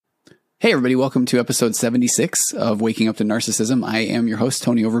Hey, everybody. Welcome to episode 76 of Waking Up to Narcissism. I am your host,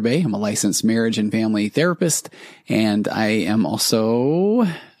 Tony Overbay. I'm a licensed marriage and family therapist, and I am also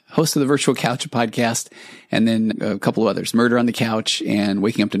host of the Virtual Couch podcast, and then a couple of others, Murder on the Couch and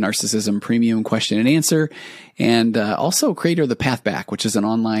Waking Up to Narcissism Premium Question and Answer, and also creator of The Path Back, which is an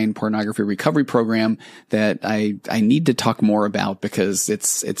online pornography recovery program that I need to talk more about because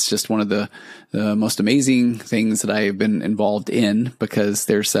it's just one of the most amazing things that I've been involved in, because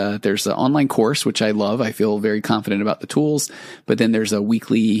there's an online course, which I love. I feel very confident about the tools, but then there's a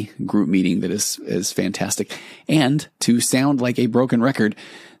weekly group meeting that is fantastic. And to sound like a broken record,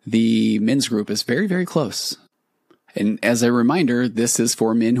 the men's group is very, very close. And as a reminder, this is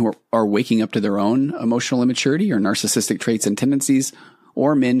for men who are waking up to their own emotional immaturity or narcissistic traits and tendencies,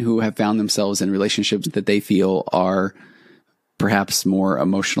 or men who have found themselves in relationships that they feel are perhaps more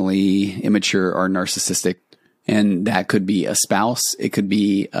emotionally immature or narcissistic. And that could be a spouse, it could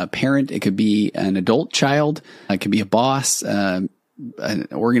be a parent, it could be an adult child, it could be a boss, an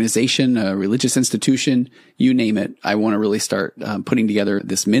organization, a religious institution, you name it. I want to really start putting together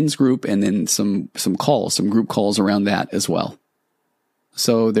this men's group and then some group calls around that as well.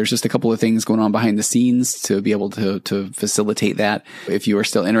 So there's just a couple of things going on behind the scenes to be able to facilitate that. If you are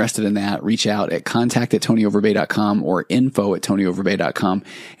still interested in that, reach out at contact@tonyoverbay.com or info@tonyoverbay.com.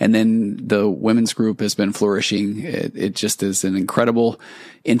 And then the women's group has been flourishing. It just is an incredible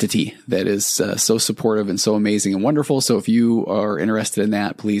entity that is so supportive and so amazing and wonderful. So if you are interested in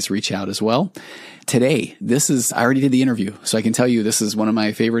that, please reach out as well. Today, I already did the interview, so I can tell you this is one of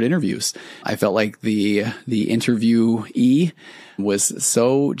my favorite interviews. I felt like the interviewee was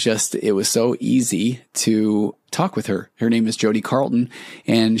it was so easy to talk with her. Her name is Jodi Carlton,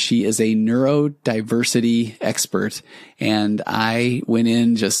 and she is a neurodiversity expert. And I went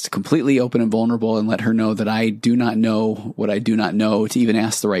in just completely open and vulnerable and let her know that I do not know what I do not know to even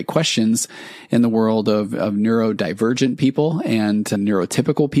ask the right questions in the world of neurodivergent people and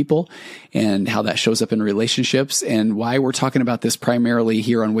neurotypical people, and how that shows up in relationships, and why we're talking about this primarily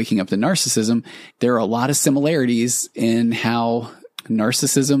here on Waking Up to Narcissism. There are a lot of similarities in how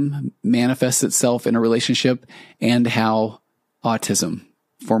narcissism manifests itself in a relationship and how autism,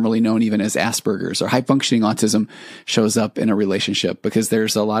 formerly known even as Asperger's or high functioning autism, shows up in a relationship, because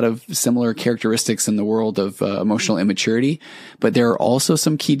there's a lot of similar characteristics in the world of emotional immaturity, but there are also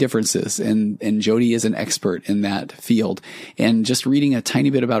some key differences, and Jodi is an expert in that field. And just reading a tiny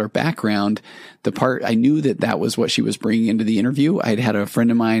bit about her background, I knew that was what she was bringing into the interview. I'd had a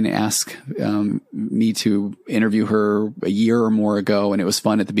friend of mine ask me to interview her a year or more ago, and it was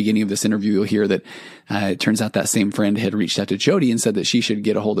fun. At the beginning of this interview, you'll hear that it turns out that same friend had reached out to Jodi and said that she should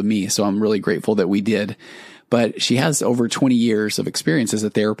get a hold of me. So I'm really grateful that we did. But she has over 20 years of experience as a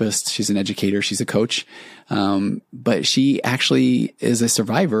therapist. She's an educator. She's a coach. But she actually is a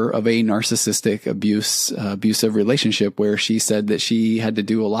survivor of a narcissistic abusive relationship, where she said that she had to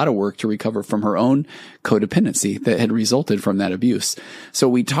do a lot of work to recover from her own codependency that had resulted from that abuse. So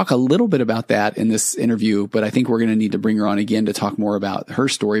we talk a little bit about that in this interview, but I think we're going to need to bring her on again to talk more about her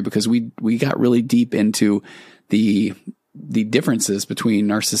story, because we got really deep into the differences between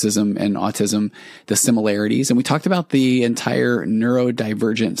narcissism and autism, the similarities. And we talked about the entire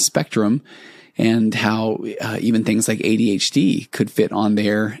neurodivergent spectrum and how even things like ADHD could fit on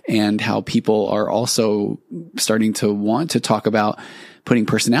there, and how people are also starting to want to talk about putting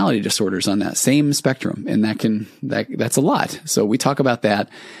personality disorders on that same spectrum. And that's a lot. So we talk about that.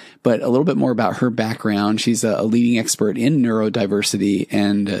 But a little bit more about her background. She's a leading expert in neurodiversity,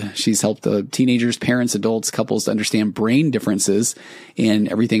 and she's helped teenagers, parents, adults, couples to understand brain differences in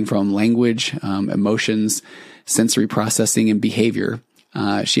everything from language, emotions, sensory processing, and behavior.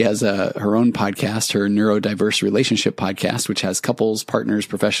 She has her own podcast, her Neurodiverse Relationship podcast, which has couples, partners,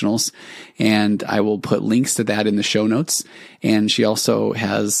 professionals, and I will put links to that in the show notes. And she also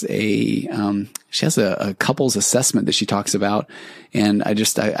has a couples assessment that she talks about, and I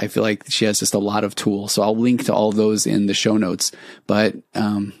feel like she has just a lot of tools. So I'll link to all of those in the show notes. But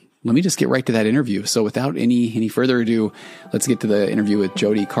let me just get right to that interview. So without any further ado, let's get to the interview with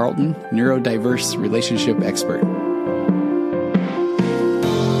Jodi Carlton, neurodiverse relationship expert.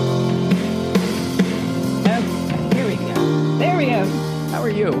 How are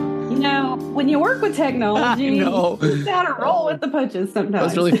you? You know, when you work with technology, you gotta roll with the punches sometimes. That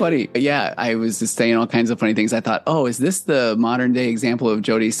was really funny. Yeah, I was just saying all kinds of funny things. I thought, is this the modern day example of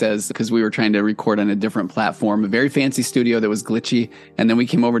Jodi says, because we were trying to record on a different platform, a very fancy studio that was glitchy. And then we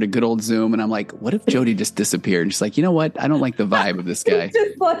came over to good old Zoom, and I'm like, what if Jodi just disappeared? And she's like, you know what? I don't like the vibe of this guy. I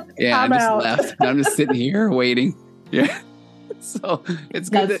just left. And I'm just sitting here waiting. Yeah. So it's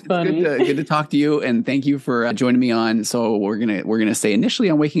good to talk to you, and thank you for joining me on. So we're gonna say initially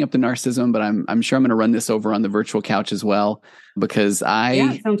on waking up to narcissism, but I'm sure I'm gonna run this over on the virtual couch as well, because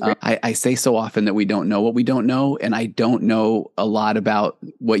I say so often that we don't know what we don't know, and I don't know a lot about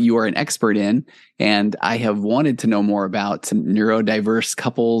what you are an expert in, and I have wanted to know more about neurodiverse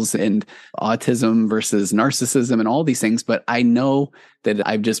couples and autism versus narcissism and all these things, but I know that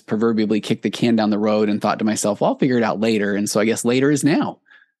I've just proverbially kicked the can down the road and thought to myself, well, I'll figure it out later. And so I guess later is now.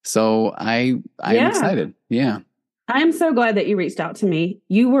 So I'm excited. Yeah. I'm so glad that you reached out to me.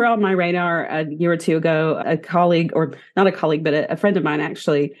 You were on my radar a year or two ago. A colleague, or not a colleague, but a friend of mine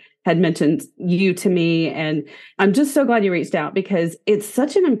actually had mentioned you to me. And I'm just so glad you reached out, because it's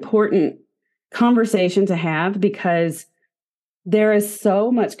such an important conversation to have, because there is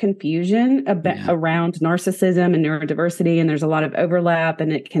so much confusion around narcissism and neurodiversity, and there's a lot of overlap,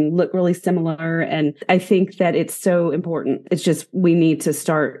 and it can look really similar. And I think that it's so important. It's just, we need to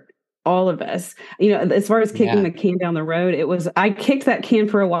start, all of us, as far as kicking the can down the road, I kicked that can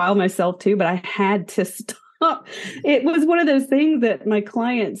for a while myself too, but I had to stop. It was one of those things that my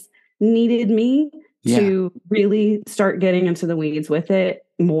clients needed me to really start getting into the weeds with it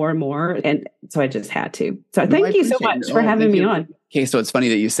more and more. And so I just had to. So thank you so much for having me on. Okay, so it's funny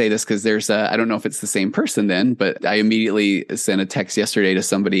that you say this, because there's I don't know if it's the same person then, but I immediately sent a text yesterday to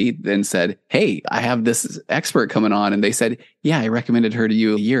somebody and said, hey, I have this expert coming on. And they said, yeah, I recommended her to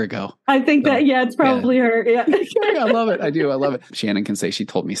you a year ago. I think it's probably her. Yeah. I love it. I do. I love it. Shannon can say she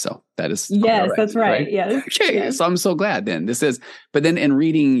told me so. That is. Yes, that's right. Yes. Okay. Yes. So I'm so glad then but then in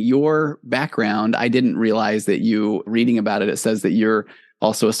reading your background, I didn't realize that reading about it, it says that you're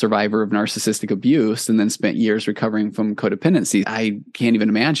also a survivor of narcissistic abuse and then spent years recovering from codependency. I can't even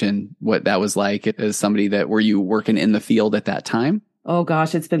imagine what that was like as somebody were you working in the field at that time? Oh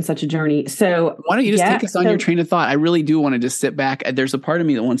gosh, it's been such a journey. So why don't you just take us on your train of thought? I really do want to just sit back. There's a part of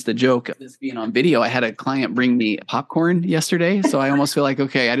me that wants to joke, this being on video. I had a client bring me popcorn yesterday. So I almost feel like,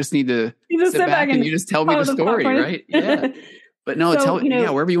 okay, I just need to sit back and you just tell me the story, right? Yeah. But no,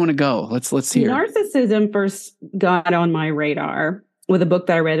 wherever you want to go. Let's hear. Narcissism first got on my radar with a book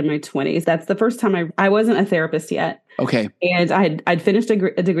that I read in my 20s. That's the first time I wasn't a therapist yet. Okay. And I'd finished a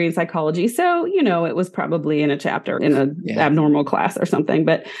degree in psychology. So, it was probably in a chapter in an abnormal class or something.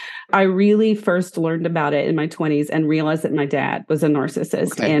 But I really first learned about it in my 20s and realized that my dad was a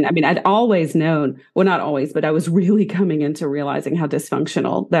narcissist. Okay. And I mean, I'd always known, well, not always, but I was really coming into realizing how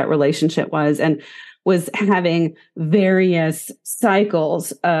dysfunctional that relationship was, and was having various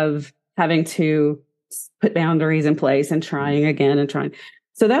cycles of having to put boundaries in place and trying again and trying.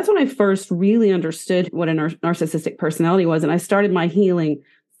 So that's when I first really understood what a narcissistic personality was. And I started my healing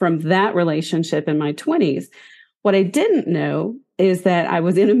from that relationship in my 20s. What I didn't know is that I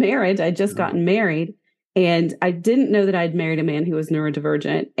was in a marriage. I'd just gotten married, and I didn't know that I'd married a man who was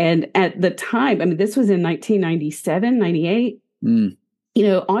neurodivergent. And at the time, I mean, this was in 1997, 98.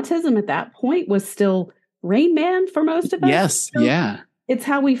 Autism at that point was still Rain Man for most of us. Yes. Yeah. It's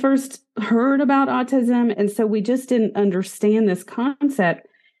how we first heard about autism. And so we just didn't understand this concept.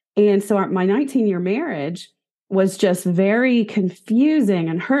 And so my 19-year marriage was just very confusing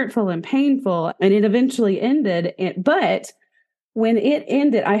and hurtful and painful. And it eventually ended. But when it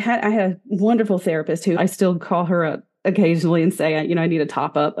ended, I had a wonderful therapist who I still call her up occasionally and say, I need a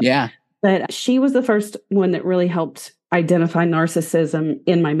top up. Yeah. But she was the first one that really helped identify narcissism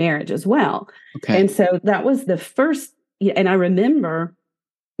in my marriage as well. Okay. And so that was the first. And I remember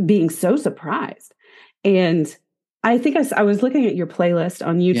being so surprised. And I think I was looking at your playlist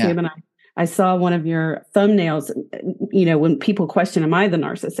on YouTube, and I saw one of your thumbnails, when people question, am I the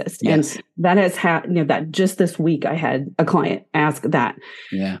narcissist? Yes. And that has had, that just this week I had a client ask that.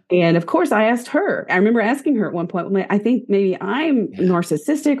 Yeah. And of course I asked her, I remember asking her at one point, I think maybe I'm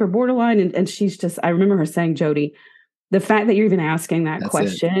narcissistic or borderline. And she's just, I remember her saying, Jodi, the fact that you're even asking that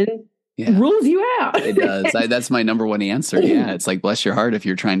question rules you out. It does. That's my number one answer. Yeah. It's like, bless your heart if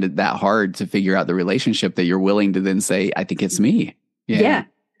you're trying that hard to figure out the relationship, that you're willing to then say, I think it's me. Yeah.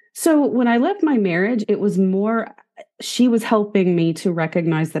 So when I left my marriage, it was more, she was helping me to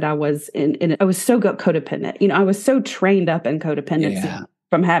recognize that I was I was so codependent. I was so trained up in codependency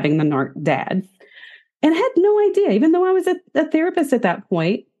from having the narc dad, and had no idea, even though I was a therapist at that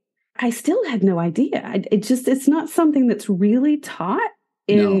point, I still had no idea. It's not something that's really taught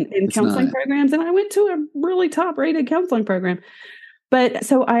in counseling programs. And I went to a really top rated counseling program. But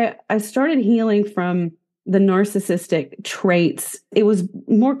so I started healing from the narcissistic traits. It was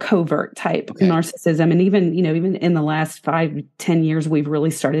more covert type narcissism. And even in the last 5-10 years, we've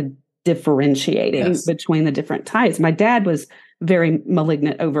really started differentiating between the different types. My dad was very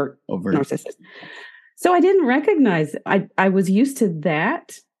malignant, overt narcissist. So I didn't recognize, I was used to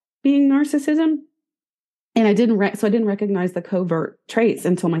that being narcissism. And I didn't recognize the covert traits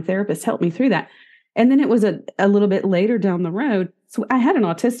until my therapist helped me through that. And then it was a little bit later down the road. So I had an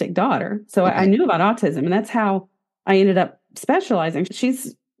autistic daughter. So I knew about autism, and that's how I ended up specializing.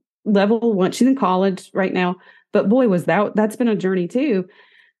 She's level 1. She's in college right now. But boy, that's been a journey too.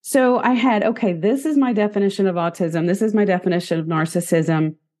 So I had, okay, this is my definition of autism. This is my definition of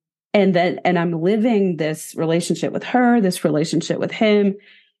narcissism. And I'm living this relationship with her, this relationship with him.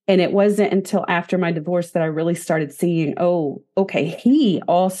 And it wasn't until after my divorce that I really started seeing, oh, okay, he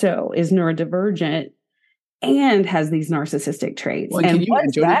also is neurodivergent and has these narcissistic traits. Well, and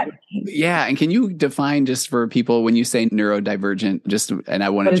what's that mean? Yeah. And can you define, just for people, when you say neurodivergent, and I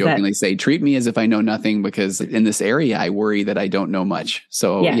want to jokingly say, treat me as if I know nothing, because in this area, I worry that I don't know much.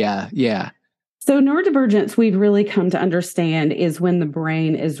 So yeah. So neurodivergence, we've really come to understand, is when the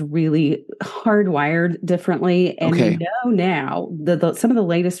brain is really hardwired differently. And we know now some of the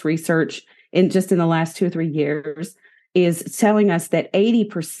latest research in the last 2 or 3 years is telling us that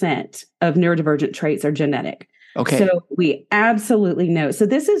 80% of neurodivergent traits are genetic. Okay. So we absolutely know. So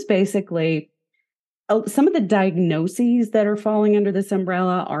this is basically some of the diagnoses that are falling under this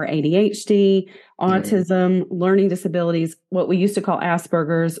umbrella are ADHD, autism, learning disabilities, what we used to call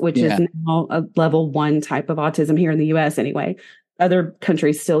Asperger's, which is now a level 1 type of autism here in the US anyway. Other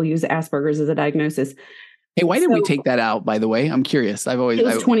countries still use Asperger's as a diagnosis. Hey, why did we take that out, by the way? I'm curious. It was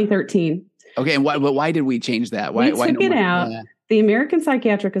 2013. Okay, and why did we change that? We took it out. Yeah. The American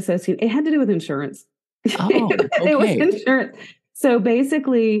Psychiatric Association, it had to do with insurance. Oh, okay. It was insurance. So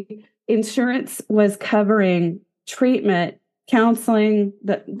basically, insurance was covering treatment, counseling,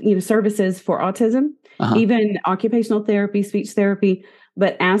 services for autism, even occupational therapy, speech therapy.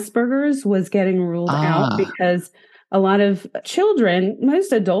 But Asperger's was getting ruled out because a lot of children,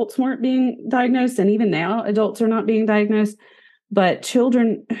 most adults weren't being diagnosed, and even now adults are not being diagnosed. But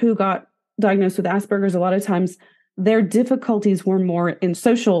children who got diagnosed with Asperger's, a lot of times their difficulties were more in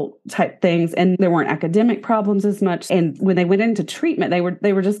social type things, and there weren't academic problems as much. And when they went into treatment,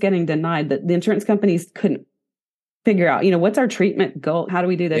 they were just getting denied. That the insurance companies couldn't figure out, what's our treatment goal? How do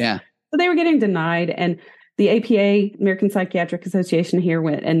we do this? Yeah. So they were getting denied. And the APA, American Psychiatric Association, here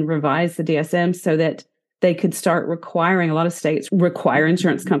went and revised the DSM so that they could start requiring, a lot of states require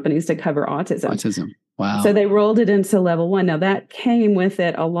insurance companies to cover autism. Wow. So they rolled it into level 1. Now that came with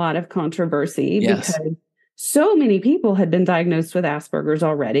it a lot of controversy because so many people had been diagnosed with Asperger's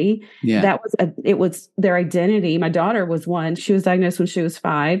already. Yeah. It was their identity. My daughter was one. She was diagnosed when she was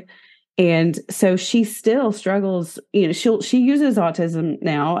 5. And so she still struggles. She uses autism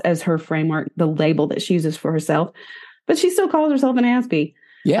now as her framework, the label that she uses for herself, but she still calls herself an Aspie.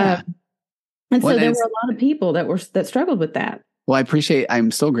 Yeah. And so there were a lot of people that struggled with that. Well,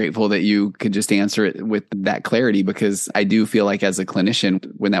 I'm so grateful that you could just answer it with that clarity, because I do feel like as a clinician,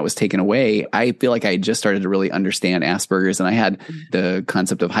 when that was taken away, I feel like I just started to really understand Asperger's, and I had the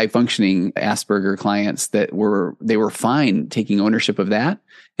concept of high functioning Asperger clients they were fine taking ownership of that.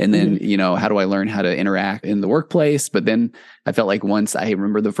 And then, how do I learn how to interact in the workplace? But then I felt like once I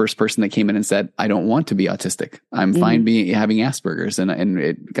remember the first person that came in and said, I don't want to be autistic. I'm fine having Asperger's. And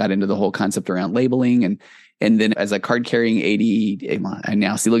it got into the whole concept around labeling. And then as a card carrying I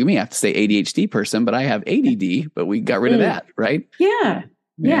now see, look at me, I have to say ADHD person, but I have ADD, but we got rid of that, right? Yeah.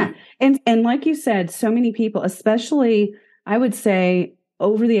 And like you said, so many people, especially I would say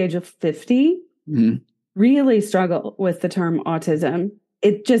over the age of 50, really struggle with the term autism.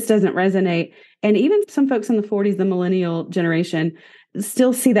 It just doesn't resonate. And even some folks in the 40s, the millennial generation,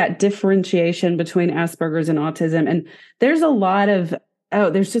 still see that differentiation between Asperger's and autism. And there's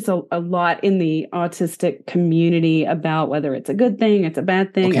there's just a lot in the autistic community about whether it's a good thing, it's a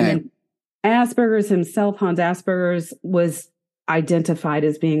bad thing. Okay. And then Asperger's himself, Hans Asperger's, was identified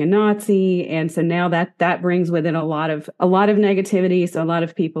as being a Nazi. And so now that brings with it a lot of negativity. So a lot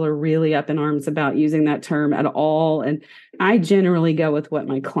of people are really up in arms about using that term at all. And I generally go with what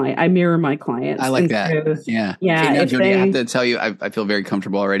I mirror my clients. I like that. So, yeah. Hey, Jodi, I have to tell you, I feel very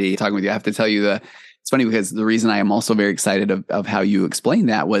comfortable already talking with you. I have to tell you it's funny because the reason I am also very excited of how you explained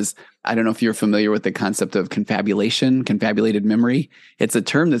that was, I don't know if you're familiar with the concept of confabulated memory. It's a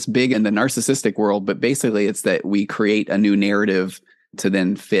term that's big in the narcissistic world, but basically it's that we create a new narrative to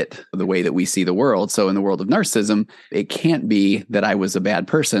then fit the way that we see the world. So in the world of narcissism, it can't be that I was a bad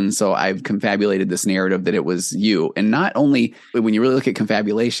person. So I've confabulated this narrative that it was you. And not only when you really look at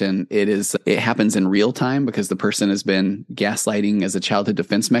confabulation, it happens in real time because the person has been gaslighting as a childhood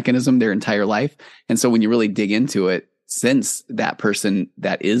defense mechanism their entire life. And so when you really dig into it, since that person,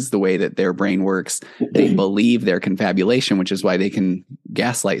 that is the way that their brain works, they believe their confabulation, which is why they can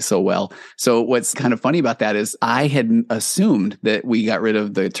gaslight so well. So what's kind of funny about that is I had assumed that we got rid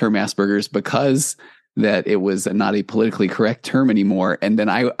of the term Asperger's because that it was not a politically correct term anymore. And then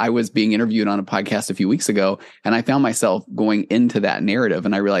I was being interviewed on a podcast a few weeks ago, and I found myself going into that narrative,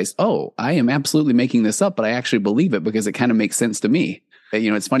 and I realized, oh, I am absolutely making this up, but I actually believe it because it kind of makes sense to me.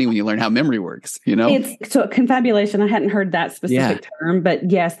 It's funny when you learn how memory works, So confabulation, I hadn't heard that specific term,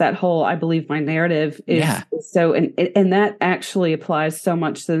 but yes, that whole, I believe my narrative is so, and that actually applies so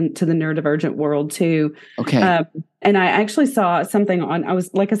much to the neurodivergent world too. Okay. And I actually saw something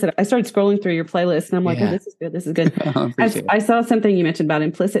like I said, I started scrolling through your playlist and I'm like, oh, this is good. This is good. I saw something you mentioned about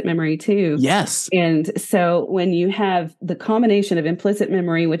implicit memory too. Yes. And so when you have the combination of implicit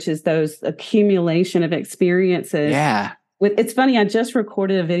memory, which is those accumulation of experiences. Yeah. It's funny. I just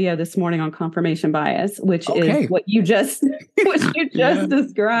recorded a video this morning on confirmation bias, which is what you just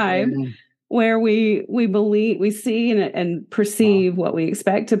described, where we believe, we see and perceive what we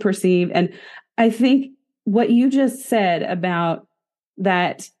expect to perceive. And I think what you just said about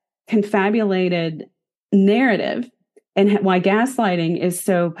that confabulated narrative and why gaslighting is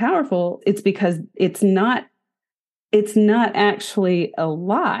so powerful, it's because it's not actually a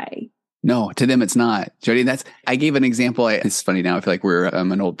lie. No, to them, it's not. Jodi, I gave an example. It's funny now. I feel like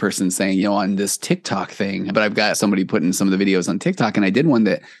I'm an old person saying, on this TikTok thing, but I've got somebody putting some of the videos on TikTok, and I did one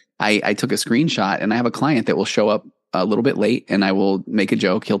that I took a screenshot, and I have a client that will show up a little bit late, and I will make a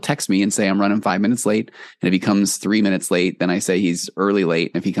joke. He'll text me and say, I'm running 5 minutes late. And if he comes 3 minutes late, then I say he's early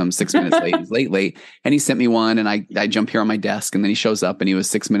late. And if he comes 6 minutes late, he's late. And he sent me one, and I jump here on my desk, and then he shows up and he was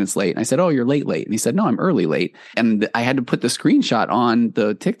 6 minutes late. And I said, oh, you're late. And he said, no, I'm early late. And I had to put the screenshot on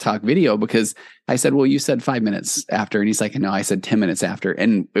the TikTok video because I said, well, you said 5 minutes after. And he's like, no, I said 10 minutes after.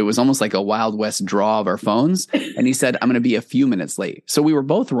 And it was almost like a Wild West draw of our phones. And he said, I'm going to be a few minutes late. So we were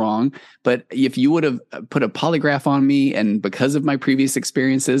both wrong. But if you would have put a polygraph on me, and because of my previous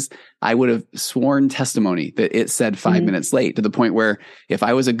experiences, I would have sworn testimony that it said 5 minutes late, to the point where if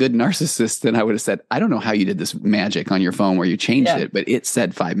I was a good narcissist, then I would have said, I don't know how you did this magic on your phone where you changed it, but it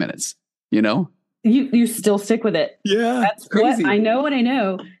said 5 minutes, You still stick with it. Yeah. That's crazy. What I know what I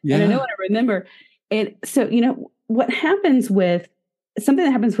know. Yeah. And I know what I remember. And so, what happens with something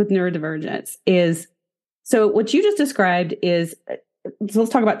that happens with neurodivergence is, so what you just described is, so let's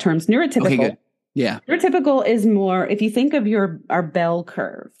talk about terms. Neurotypical. Okay, good. Yeah. Neurotypical is more, if you think of our bell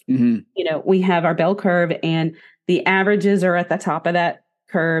curve, we have our bell curve, and the averages are at the top of that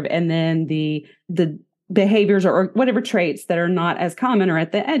curve. And then the behaviors or whatever traits that are not as common are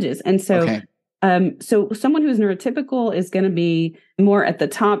at the edges. And so, so someone who's neurotypical is going to be more at the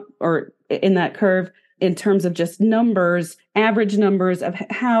top or in that curve in terms of just numbers, average numbers of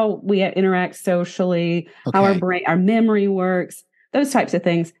how we interact socially, how our memory works, those types of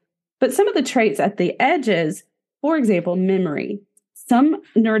things. But some of the traits at the edges, for example, memory. Some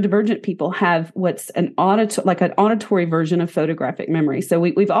neurodivergent people have what's an auditory version of photographic memory. So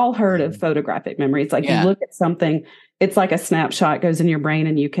we've all heard of photographic memory. It's like you look at something, it's like a snapshot goes in your brain,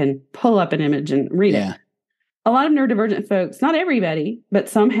 and you can pull up an image and read it. A lot of neurodivergent folks, not everybody, but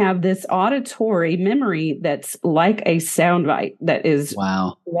some have this auditory memory that's like a soundbite that is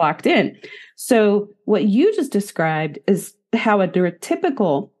locked in. So what you just described is how a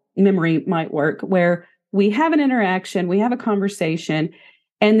neurotypical memory might work, where we have an interaction, we have a conversation,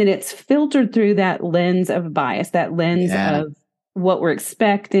 and then it's filtered through that lens of bias, that lens of what we're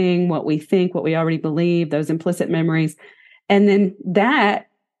expecting, what we think, what we already believe, those implicit memories. And then that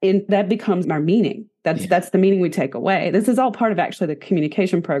becomes our meaning. That's the meaning we take away. This is all part of actually the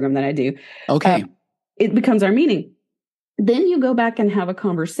communication program that I do. Okay. It becomes our meaning. Then you go back and have a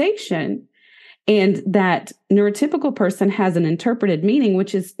conversation, and that neurotypical person has an interpreted meaning,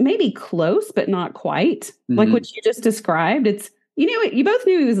 which is maybe close, but not quite. Like what you just described. It's, you both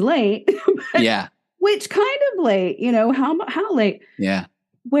knew he was late. Which kind of late, how late? Yeah.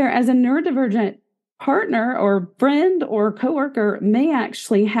 Whereas a neurodivergent partner or friend or coworker may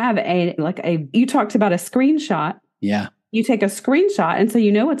actually have you talked about a screenshot. Yeah. You take a screenshot, and so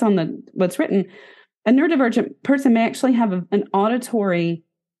what's written. A neurodivergent person may actually have an auditory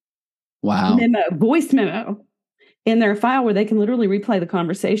voice memo in their file where they can literally replay the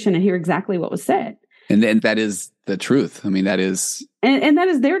conversation and hear exactly what was said. And then that is the truth. I mean, that is... And that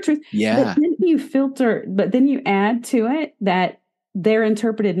is their truth. Yeah. But then you add to it that their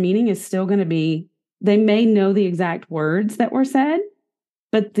interpreted meaning is still going to be, they may know the exact words that were said,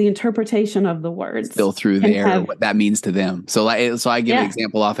 but the interpretation of the words still through there, what that means to them. So I give an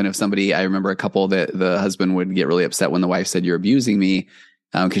example often of somebody. I remember a couple that the husband would get really upset when the wife said, "You're abusing me,"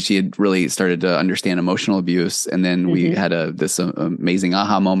 because she had really started to understand emotional abuse. And then we had this amazing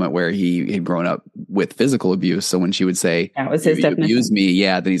aha moment where he had grown up with physical abuse. So when she would say, that was his you definition. abuse me.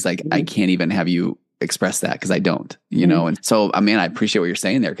 Yeah. Then he's like, I can't even have you express that because I don't, you know? And so, I mean, I appreciate what you're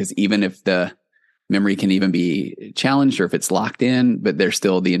saying there, because even if the memory can even be challenged or if it's locked in, but there's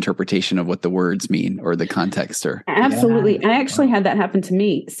still the interpretation of what the words mean or the context or. Absolutely. I actually had that happen to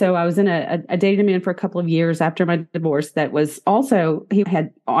me. So I was in a dated a man for a couple of years after my divorce that was also, he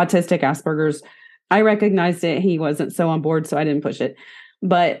had autistic Asperger's. I recognized it. He wasn't so on board, so I didn't push it.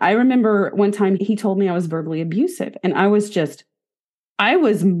 But I remember one time he told me I was verbally abusive, and I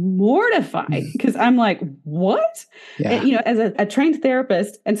was mortified because I'm like, what? Yeah. And, you know, as a trained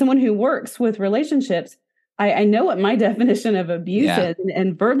therapist and someone who works with relationships, I know what my definition of abuse is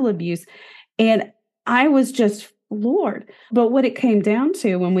and verbal abuse. And I was just floored. But what it came down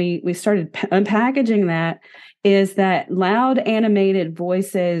to when we started unpackaging that is that loud animated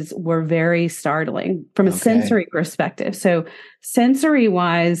voices were very startling from a sensory perspective. So sensory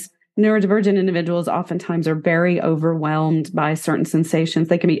wise, neurodivergent individuals oftentimes are very overwhelmed by certain sensations.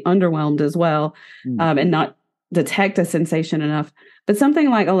 They can be underwhelmed as well and not detect a sensation enough. But something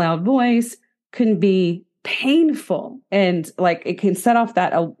like a loud voice can be painful, and like it can set off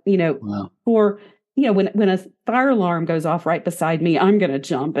that, for, you know, when a fire alarm goes off right beside me, I'm going to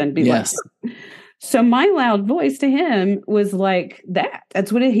jump and be like. So my loud voice to him was like that. That's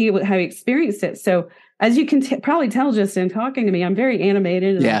how he experienced it. So as you can probably tell just in talking to me, I'm very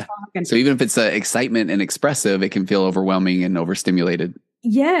animated. And so even if it's excitement and expressive, it can feel overwhelming and overstimulated.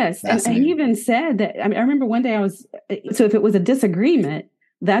 Yes. And he even said that, I remember one day so if it was a disagreement,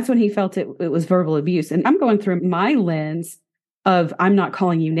 that's when he felt it was verbal abuse. And I'm going through my lens of, I'm not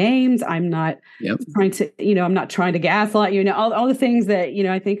calling you names. I'm not trying to, I'm not trying to gaslight you, all the things that,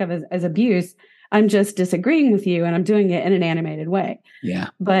 I think of as abuse. I'm just disagreeing with you, and I'm doing it in an animated way. Yeah.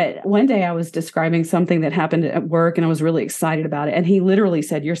 But one day I was describing something that happened at work, and I was really excited about it. And he literally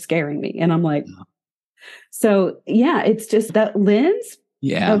said, "You're scaring me." And I'm like, so yeah, it's just that lens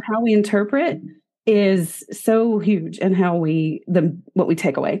of how we interpret is so huge, and how what we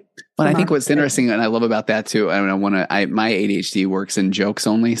take away. But I think what's interesting, and I love about that too, my ADHD works in jokes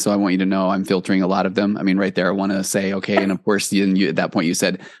only. So I want you to know I'm filtering a lot of them. I mean, right there, I want to say, okay. And of course, you at that point you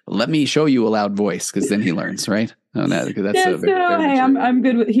said, let me show you a loud voice, because then he learns, right? I'm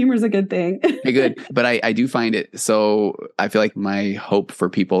good with humor is a good thing. Okay, good. But I do find it. So I feel like my hope for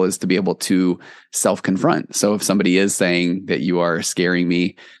people is to be able to self-confront. So if somebody is saying that you are scaring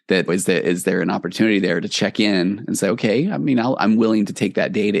me, is there an opportunity there to check in and say, okay, I mean, I'm willing to take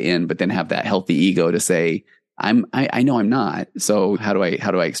that data in, but then have that healthy ego to say, I know I'm not. So how do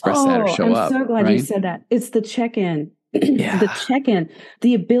I express that or show up? I'm so glad you said that. It's the check-in. The check-in,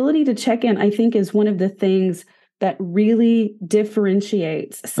 the ability to check in, I think, is one of the things that really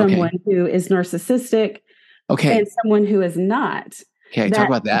differentiates someone who is narcissistic and someone who is not. Okay, talk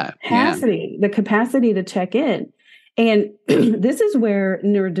about that. The capacity to check in. And this is where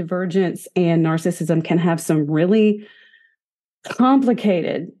neurodivergence and narcissism can have some really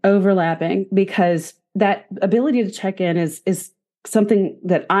complicated overlapping, because that ability to check in is something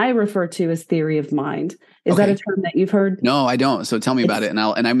that I refer to as theory of mind. Is that a term that you've heard? No, I don't. So tell me about it, and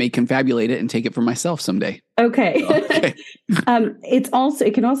I may confabulate it and take it for myself someday. Okay.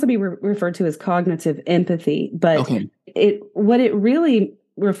 It can also be referred to as cognitive empathy, but what it really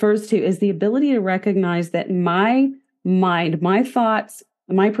refers to is the ability to recognize that my mind, my thoughts,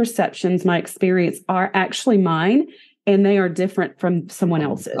 my perceptions, my experience are actually mine, and they are different from someone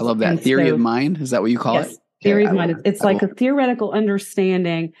else's. I love that. Theory of mind. Is that what you call it? Theory of mind. It's like a theoretical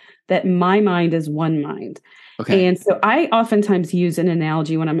understanding that my mind is one mind. Okay. And so I oftentimes use an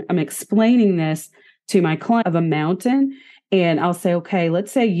analogy when I'm explaining this to my client of a mountain. And I'll say, okay,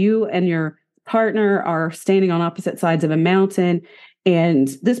 let's say you and your partner are standing on opposite sides of a mountain, and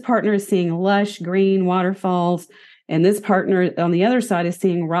this partner is seeing lush green waterfalls, and this partner on the other side is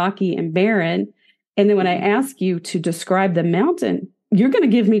seeing rocky and barren. And then when I ask you to describe the mountain, you're going to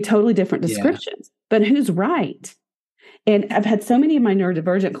give me totally different descriptions. But who's right? And I've had so many of my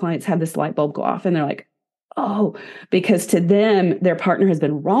neurodivergent clients have this light bulb go off, and they're like, oh, because to them, their partner has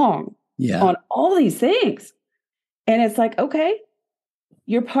been wrong on all these things. And it's like, okay,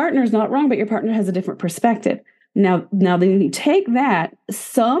 your partner's not wrong, but your partner has a different perspective. Now then you take that,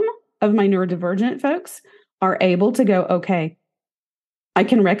 some of my neurodivergent folks are able to go, okay, I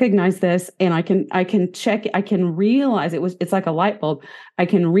can recognize this, and I can check, I can realize it's like a light bulb. I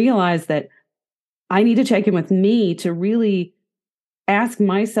can realize that I need to check in with me to really ask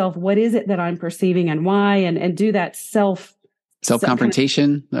myself, what is it that I'm perceiving and why, and do that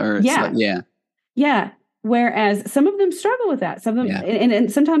self-confrontation Yeah. Whereas some of them struggle with that. Some of them,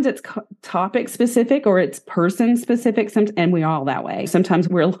 and sometimes it's topic specific or it's person specific. And we're all that way. Sometimes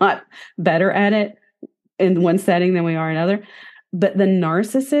we're a lot better at it. in one setting than we are in another. But the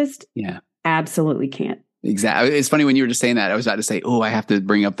narcissist absolutely can't. Exactly. It's funny when you were just saying that, I was about to say, oh, I have to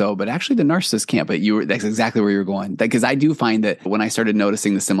bring up though, but actually the narcissist can't, but that's exactly where you're going. Because I do find that when I started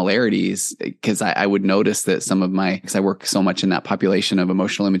noticing the similarities, because I would notice that because I work so much in that population of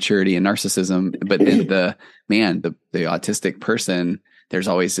emotional immaturity and narcissism, but then the autistic person, there's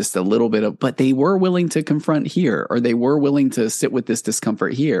always just a little bit of, but they were willing to confront here, or they were willing to sit with this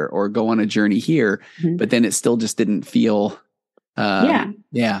discomfort here, or go on a journey here, but then it still just didn't feel okay.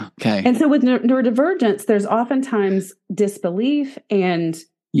 And so with neurodivergence, there's oftentimes disbelief and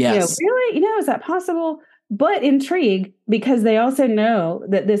really, is that possible? But intrigue, because they also know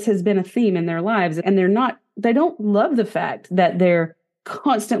that this has been a theme in their lives, and they don't love the fact that they're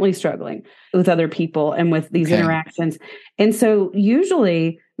constantly struggling with other people and with these interactions. And so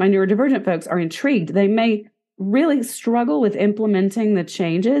usually my neurodivergent folks are intrigued. They may really struggle with implementing the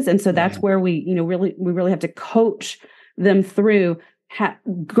changes. And so that's where we really have to coach them through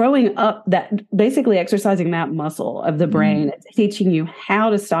growing up, that basically exercising that muscle of the brain, teaching you how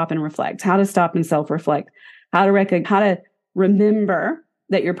to stop and reflect, how to stop and self-reflect, how to remember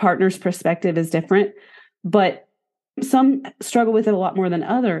that your partner's perspective is different. But some struggle with it a lot more than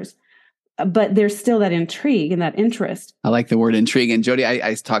others. But there's still that intrigue and that interest. I like the word intrigue. And Jodi,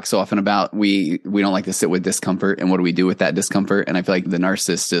 I talk so often about we don't like to sit with discomfort, and what do we do with that discomfort? And I feel like the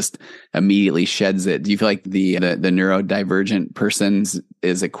narcissist just immediately sheds it. Do you feel like the neurodivergent person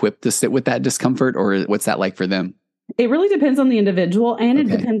is equipped to sit with that discomfort, or what's that like for them? It really depends on the individual, and it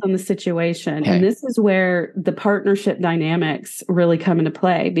depends on the situation. And this is where the partnership dynamics really come into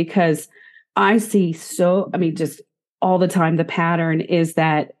play, because I see just all the time, the pattern is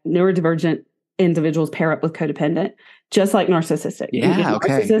that neurodivergent individuals pair up with codependent, just like narcissistic.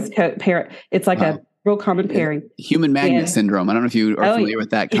 Narcissist pair. It's like a real common pairing. Human magnet syndrome. I don't know if you are familiar with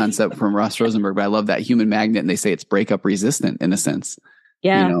that concept from Ross Rosenberg, but I love that human magnet. And they say it's breakup resistant in a sense.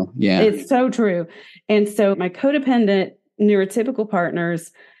 Yeah. It's so true. And so my codependent neurotypical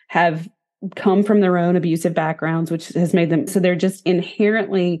partners have come from their own abusive backgrounds, which has made them, so they're just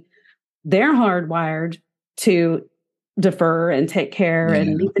inherently, they're hardwired to defer and take care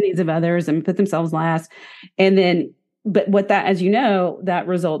and meet the needs of others and put themselves last. And then, but what that, as you know, that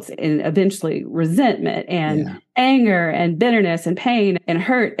results in eventually resentment and anger and bitterness and pain and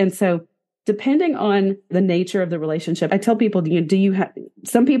hurt. And so depending on the nature of the relationship, I tell people,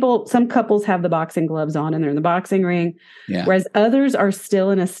 some couples have the boxing gloves on and they're in the boxing ring, whereas others are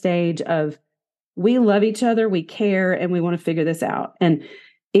still in a stage of, we love each other, we care, and we want to figure this out. And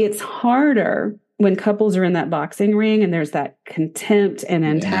it's harder when couples are in that boxing ring and there's that contempt and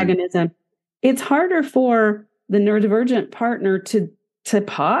antagonism. It's harder for the neurodivergent partner to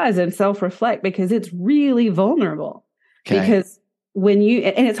pause and self-reflect, because it's really vulnerable. Because and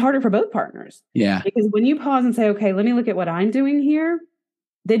it's harder for both partners. Because when you pause and say, okay, let me look at what I'm doing here,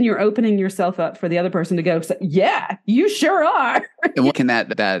 then you're opening yourself up for the other person to go, yeah, you sure are. And what can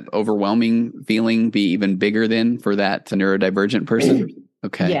that overwhelming feeling be even bigger than for that neurodivergent person?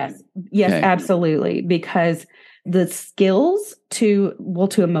 Yes, absolutely. Because the skills to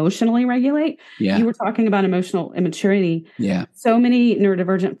emotionally regulate, you were talking about emotional immaturity. So many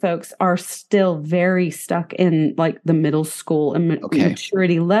neurodivergent folks are still very stuck in like the middle school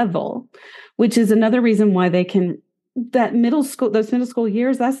maturity level, which is another reason why they can, those middle school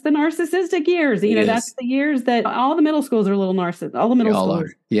years, that's the narcissistic years. That's the years that all the middle schools are a little narcissistic. All the middle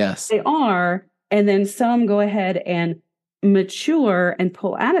schools. Yes. They are. And then some go ahead and mature and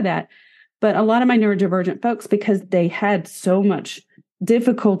pull out of that. But a lot of my neurodivergent folks, because they had so much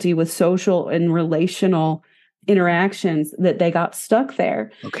difficulty with social and relational interactions, that they got stuck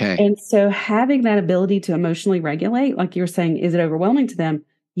there. And so having that ability to emotionally regulate, like you were saying, is it overwhelming to them?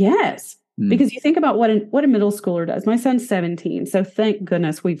 Yes. Because you think about what a middle schooler does. My son's 17. So thank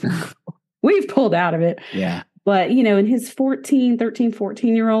goodness we've pulled out of it. But, in his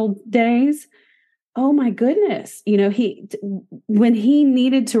 14-year-old days, oh my goodness, when he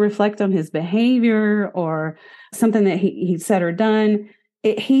needed to reflect on his behavior or something that he said or done,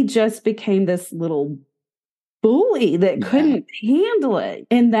 he just became this little bully that couldn't handle it.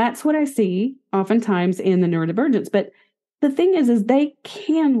 And that's what I see oftentimes in the neurodivergence. But the thing is they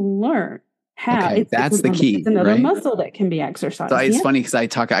can learn how. That's the key. It's another muscle that can be exercised. So it's funny because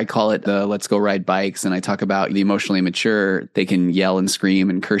I call it the let's go ride bikes, and I talk about the emotionally immature. They can yell and scream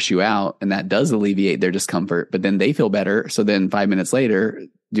and curse you out, and that does alleviate their discomfort, but then they feel better. So then 5 minutes later,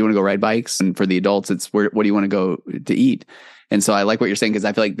 do you want to go ride bikes? And for the adults, it's what do you want to go to eat? And so I like what you're saying, because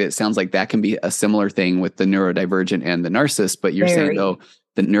I feel like that sounds like that can be a similar thing with the neurodivergent and the narcissist, but you're saying though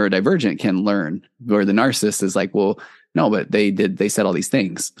the neurodivergent can learn, where the narcissist is like, well, no, but they said all these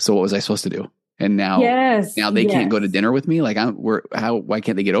things. So what was I supposed to do? And now they can't go to dinner with me. Like why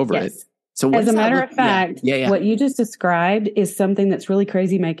can't they get over it? So as a matter of fact, what you just described is something that's really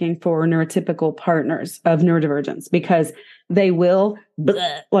crazy making for neurotypical partners of neurodivergence, because they will,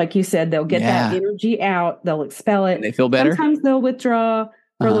 like you said, they'll get that energy out, they'll expel it. And they feel better. Sometimes they'll withdraw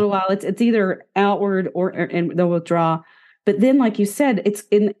for a little while. It's either outward and they'll withdraw. But then, like you said, it's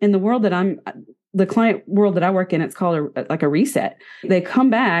in the world that the client world that I work in, it's called a reset. They come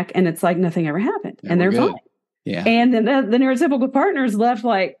back and it's like nothing ever happened, and they're fine. Yeah. And then the neurotypical partner's left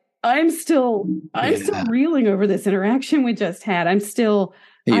like, I'm still reeling over this interaction we just had. You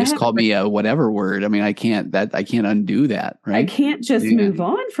just called me a whatever word. I mean, I can't undo that, right? I can't just move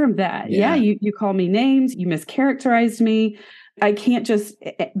on from that. Yeah. You call me names, you mischaracterized me. I can't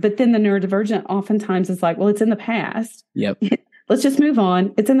but then the neurodivergent oftentimes is like, well, it's in the past. Yep. Let's just move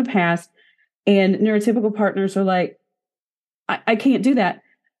on. It's in the past. And neurotypical partners are like, I can't do that.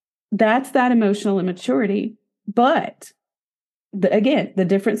 That's that emotional immaturity. But again, the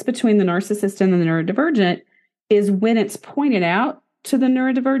difference between the narcissist and the neurodivergent is when it's pointed out to the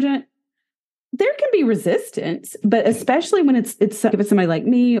neurodivergent, there can be resistance, but especially when if it's somebody like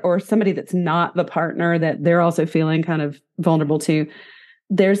me or somebody that's not the partner that they're also feeling kind of vulnerable to,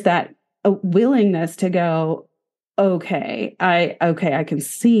 there's that willingness to go, okay, I can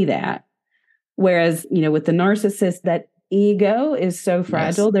see that. Whereas, with the narcissist, that ego is so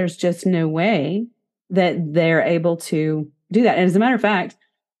fragile, there's just no way that they're able to do that. And as a matter of fact,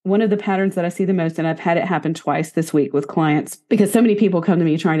 one of the patterns that I see the most, and I've had it happen twice this week with clients, because so many people come to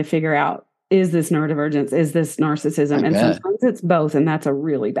me trying to figure out, is this neurodivergence? Is this narcissism? And sometimes it's both, and that's a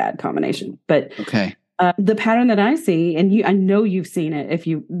really bad combination. But the pattern that I see, and I know you've seen it if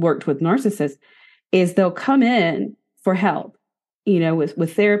you worked with narcissists, is they'll come in for help.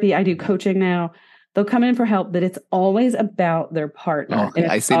 With therapy, I do coaching now. They'll come in for help, but it's always about their partner.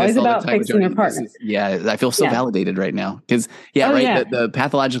 And it's always about fixing their partner. I feel so validated right now. Because, the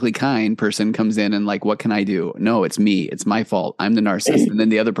pathologically kind person comes in and like, what can I do? No, it's me. It's my fault. I'm the narcissist. And then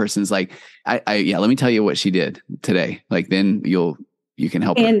the other person's like, let me tell you what she did today. Like, then you can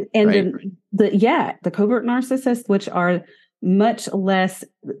help her. And right? the covert narcissists, which are much less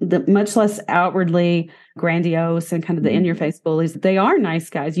outwardly grandiose and kind of the in-your-face bullies. They are nice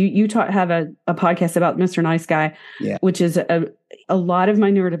guys. You have a podcast about Mr. Nice Guy, which is a lot of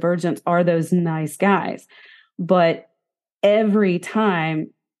my neurodivergents are those nice guys. But every time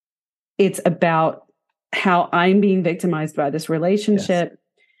it's about how I'm being victimized by this relationship.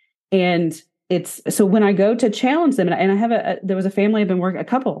 And so when I go to challenge them, and I have there was a family a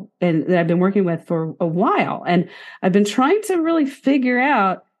couple that I've been working with for a while, and I've been trying to really figure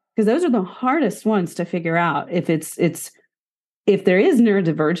out, because those are the hardest ones to figure out, if there is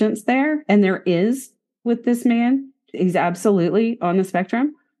neurodivergence there, and there is with this man, he's absolutely on the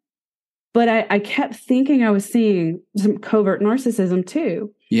spectrum. But I kept thinking I was seeing some covert narcissism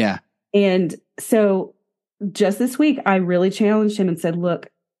too. Yeah. And so just this week, I really challenged him and said, look,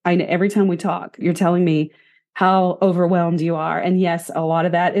 I know every time we talk, you're telling me how overwhelmed you are. And yes, a lot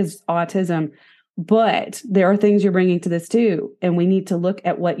of that is autism, but there are things you're bringing to this too. And we need to look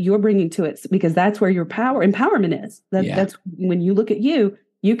at what you're bringing to it, because that's where your empowerment is. That's when you look at you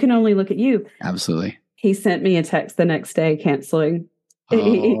can only look at you. Absolutely. He sent me a text the next day canceling.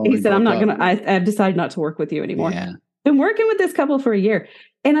 He said, I've decided not to work with you anymore. Yeah. Been working with this couple for a year.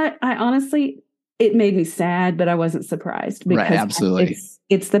 And I honestly, it made me sad, but I wasn't surprised, because absolutely.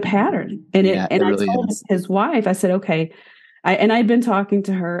 It's the pattern. And I told his wife, I said, okay. I'd been talking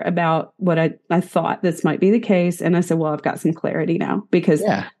to her about what I thought this might be the case. And I said, well, I've got some clarity now, because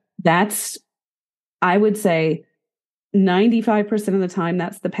that's, I would say 95% of the time,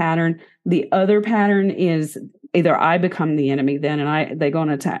 that's the pattern. The other pattern is either I become the enemy then, and they go on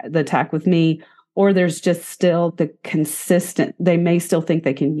the attack with me, or there's just still the consistent, they may still think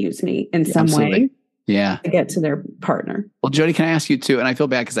they can use me in some way. Yeah. To get to their partner. Well, Jodi, can I ask you too? And I feel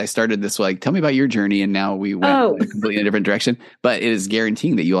bad because I started this like, tell me about your journey, and now we went in a completely different direction. But it is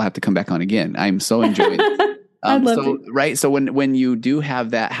guaranteeing that you'll have to come back on again. I'm so enjoying it. I'd love to. Right. So when you do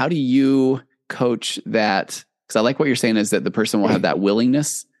have that, how do you coach that? Because I like what you're saying is that the person will have that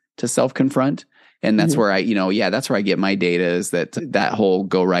willingness to self-confront. And that's where that's where I get my data, is that whole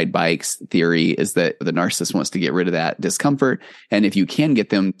go ride bikes theory is that the narcissist wants to get rid of that discomfort. And if you can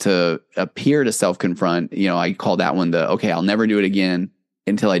get them to appear to self-confront, I call that one I'll never do it again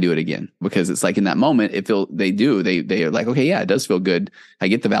until I do it again. Because it's like in that moment, they are like, okay, yeah, it does feel good. I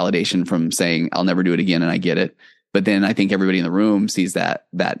get the validation from saying I'll never do it again, and I get it. But then I think everybody in the room sees that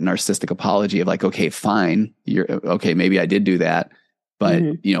narcissistic apology of like, okay, fine. Maybe I did do that. But,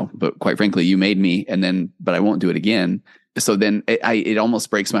 but quite frankly, you made me, but I won't do it again. So then it almost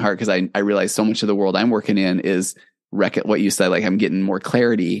breaks my heart because I realize so much of the world I'm working in is what you said, like I'm getting more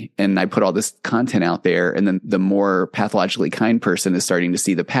clarity and I put all this content out there. And then the more pathologically kind person is starting to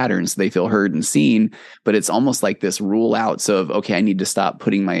see the patterns. They feel heard and seen, but it's almost like this rule outs of, okay, I need to stop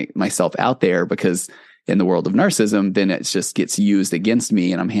putting myself out there because in the world of narcissism, then it just gets used against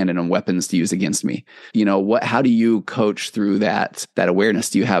me and I'm handing them weapons to use against me. How do you coach through that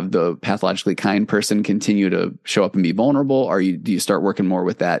awareness? Do you have the pathologically kind person continue to show up and be vulnerable? Or do you start working more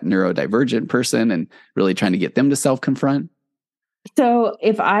with that neurodivergent person and really trying to get them to self-confront? So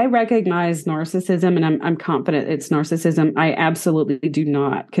if I recognize narcissism and I'm confident it's narcissism, I absolutely do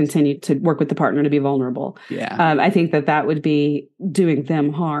not continue to work with the partner to be vulnerable. Yeah. I think that would be doing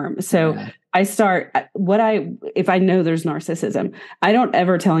them harm. So I start if I know there's narcissism, I don't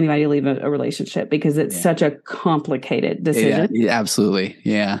ever tell anybody to leave a relationship because it's such a complicated decision. Yeah, absolutely.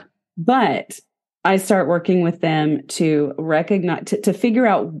 Yeah. But I start working with them to recognize, to figure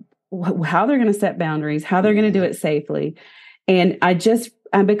out how they're going to set boundaries, how they're going to do it safely. And I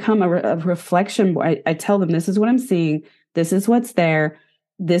become a reflection. I tell them, this is what I'm seeing. This is what's there.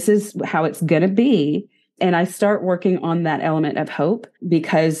 This is how it's going to be. And I start working on that element of hope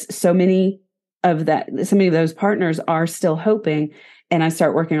because so many of those partners are still hoping. And I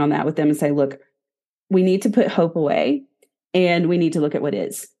start working on that with them and say, look, we need to put hope away and we need to look at what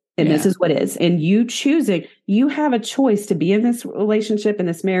is. And this is what is. And you have a choice to be in this relationship, in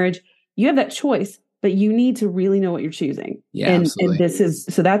this marriage. You have that choice, but you need to really know what you're choosing. Yeah, and absolutely.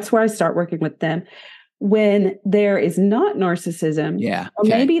 So that's where I start working with them. When there is not narcissism, or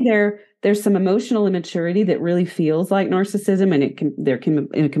maybe there's some emotional immaturity that really feels like narcissism, and it can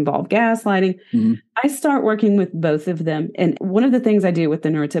involve gaslighting. Mm-hmm. I start working with both of them. And one of the things I do with the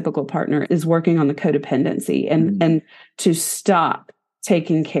neurotypical partner is working on the codependency and to stop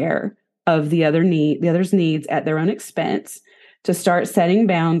taking care of the other's needs at their own expense, to start setting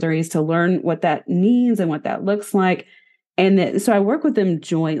boundaries, to learn what that means and what that looks like. And so I work with them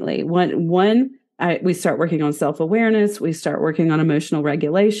jointly. We start working on self-awareness. We start working on emotional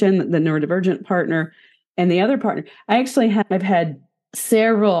regulation, the neurodivergent partner, and the other partner. I've had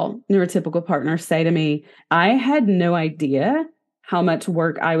several neurotypical partners say to me, I had no idea how much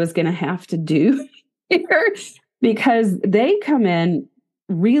work I was going to have to do here, because they come in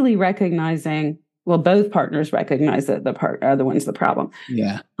really recognizing, well, both partners recognize that the other one's the problem.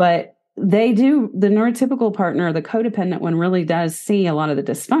 Yeah. But the neurotypical partner, the codependent one, really does see a lot of the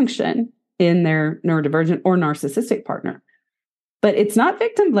dysfunction in their neurodivergent or narcissistic partner. But it's not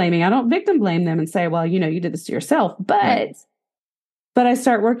victim blaming. I don't victim blame them and say, well, you did this to yourself. But I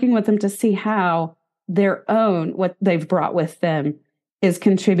start working with them to see how what they've brought with them is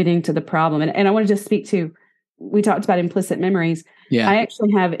contributing to the problem. And I want to just speak to, we talked about implicit memories. Yeah. I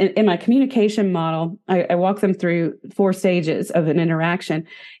actually have in my communication model, I walk them through 4 stages of an interaction.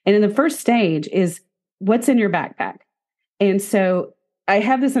 And in the first stage is what's in your backpack. And so I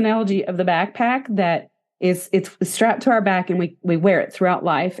have this analogy of the backpack that it's strapped to our back and we wear it throughout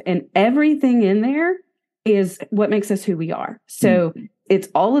life. And everything in there is what makes us who we are. So it's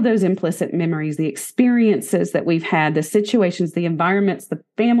all of those implicit memories, the experiences that we've had, the situations, the environments, the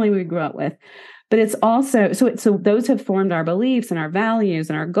family we grew up with. But it's also, so those have formed our beliefs and our values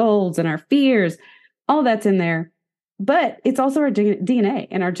and our goals and our fears. All that's in there. But it's also our DNA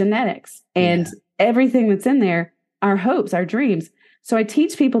and our genetics and everything that's in there, our hopes, our dreams. So I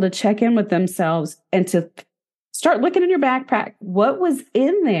teach people to check in with themselves and to start looking in your backpack. What was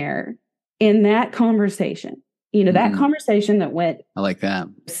in there in that conversation? That conversation that went I like that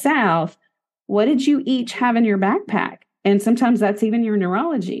south. What did you each have in your backpack? And sometimes that's even your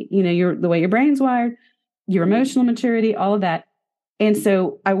neurology, the way your brain's wired, your emotional maturity, all of that. And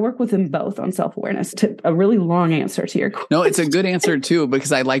so I work with them both on self-awareness. To a really long answer to your question. No, it's a good answer too,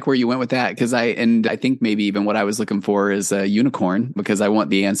 because I like where you went with that. Because I think maybe even what I was looking for is a unicorn, because I want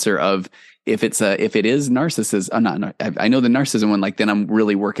the answer of if it is narcissism. I know the narcissism one. Like then I'm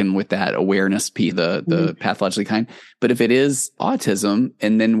really working with that awareness piece, the pathologically kind. But if it is autism,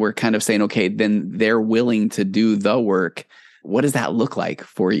 and then we're kind of saying, okay, then they're willing to do the work. What does that look like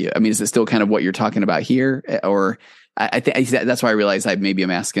for you? I mean, is it still kind of what you're talking about here, or? I think that's why I realize I'm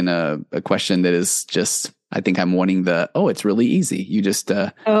asking a question that is just, I think I'm wanting it's really easy. You just,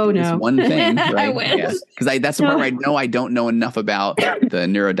 this one thing, right? Because that's the part where I know I don't know enough about the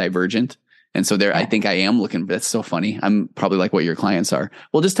neurodivergent. And so I think I am looking, that's so funny. I'm probably like what your clients are.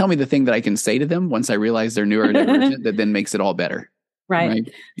 Well, just tell me the thing that I can say to them once I realize they're neurodivergent that then makes it all better. Right?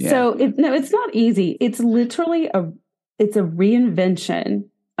 Yeah. So it's not easy. It's literally it's a reinvention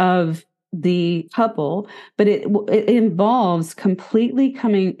of the couple, but it involves completely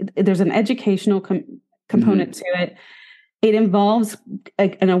there's an educational component to it. it involves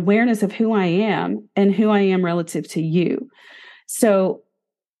an awareness of who I am and who I am relative to you. So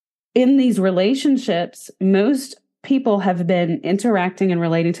in these relationships, most people have been interacting and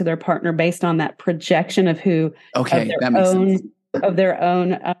relating to their partner based on that projection of who, okay, that makes sense. Of their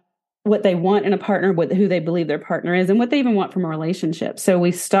own, what they want in a partner, who they believe their partner is, and what they even want from a relationship. So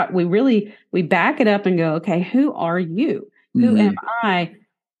we back it up and go, okay, who are you? Who am I?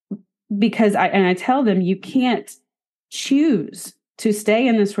 Because I tell them, you can't choose to stay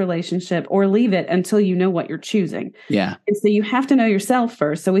in this relationship or leave it until you know what you're choosing. Yeah. And so you have to know yourself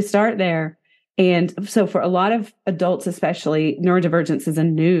first. So we start there. And so for a lot of adults, especially, neurodivergence is a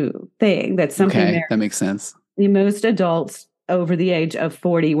new thing. That's something that makes sense. Most adults over the age of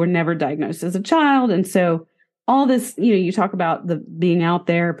 40 were never diagnosed as a child. And so all this, you talk about the being out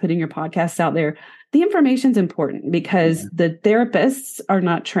there, putting your podcasts out there. The information's important because the therapists are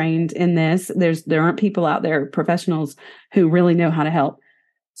not trained in this. There aren't people out there, professionals, who really know how to help.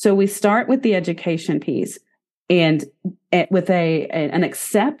 So we start with the education piece and with an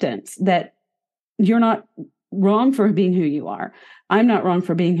acceptance that you're not wrong for being who you are. I'm not wrong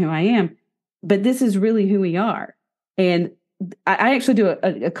for being who I am, but this is really who we are. And I actually do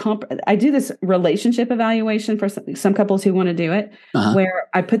I do this relationship evaluation for some couples who want to do it, where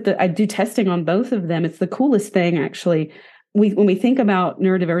I do testing on both of them. It's the coolest thing, actually. When we think about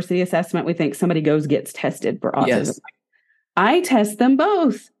neurodiversity assessment, we think somebody gets tested for autism. Yes. I test them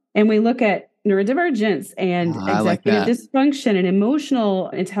both, and we look at neurodivergence and executive dysfunction and emotional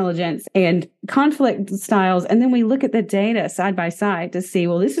intelligence and conflict styles. And then we look at the data side by side to see,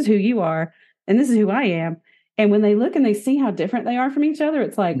 well, this is who you are, and this is who I am. And when they look and they see how different they are from each other,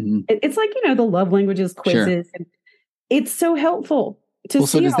 it's like, it's like, the love languages quizzes. Sure. And it's so helpful to see.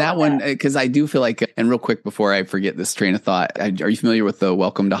 So does that one, because I do feel like, and real quick before I forget this train of thought, are you familiar with the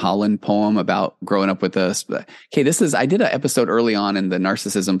Welcome to Holland poem about growing up with us? Okay, I did an episode early on in the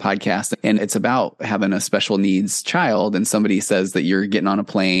Narcissism podcast, and it's about having a special needs child. And somebody says that you're getting on a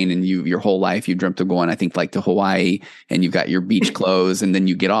plane and your whole life you dreamt of going, I think, like to Hawaii, and you've got your beach clothes, and then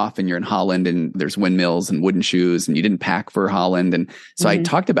you get off and you're in Holland and there's windmills and wooden shoes, and you didn't pack for Holland. And so I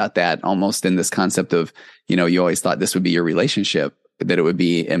talked about that almost in this concept of, you always thought this would be your relationship, that it would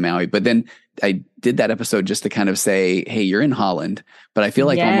be in Maui. But then I did that episode just to kind of say, hey, you're in Holland. But I feel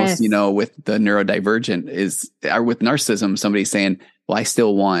like almost, with the neurodivergent or with narcissism, somebody's saying, well, I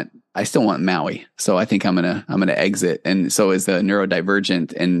still want Maui. So I think I'm going to exit. And so is the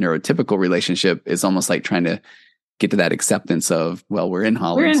neurodivergent and neurotypical relationship is almost like trying to get to that acceptance of, well, we're in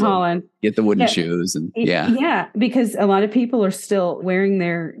Holland. We're in Holland. Get the wooden shoes. And because a lot of people are still wearing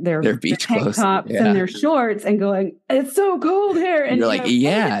their beach clothes tops and their shorts and going, it's so cold here. And you're like,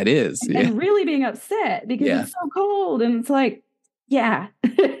 it is. And really being upset because it's so cold. And it's like,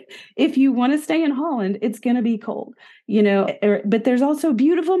 if you want to stay in Holland, it's going to be cold, but there's also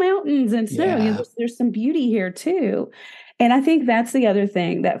beautiful mountains and snow. Yeah. There's some beauty here too. And I think that's the other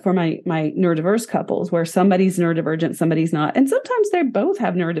thing that for my neurodiverse couples, where somebody's neurodivergent, somebody's not. And sometimes they both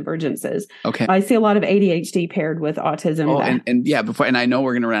have neurodivergences. Okay. I see a lot of ADHD paired with autism. Oh, and I know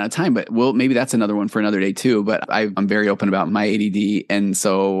we're going to run out of time, but maybe that's another one for another day too. But I'm very open about my ADD. And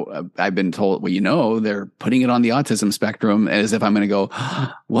so I've been told, they're putting it on the autism spectrum as if I'm going to go,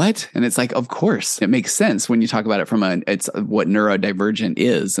 what? And it's like, of course, it makes sense when you talk about it it's what neurodivergent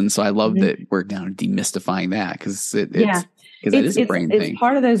is. And so I love that we're now demystifying that because because that is a brain thing. It's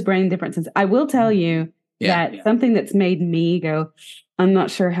part of those brain differences. I will tell you that something that's made me go, I'm not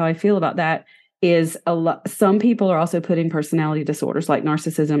sure how I feel about that, is some people are also putting personality disorders like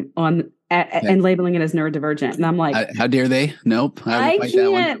narcissism on and labeling it as neurodivergent. And I'm like, how dare they? Nope. I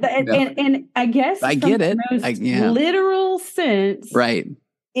can't. And I guess I get it. Literal sense. Right.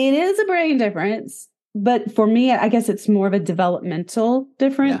 It is a brain difference. But for me, I guess it's more of a developmental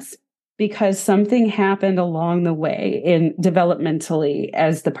difference. Because something happened along the way developmentally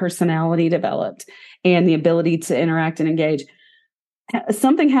as the personality developed and the ability to interact and engage.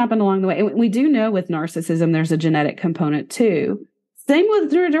 Something happened along the way. And we do know with narcissism, there's a genetic component too. Same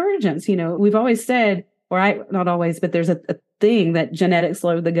with neurodivergence. We've always said, not always, but there's a thing that genetics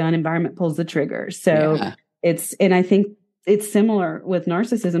load the gun, environment pulls the trigger. So and I think it's similar with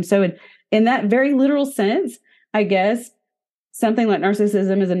narcissism. So in that very literal sense, I guess, something like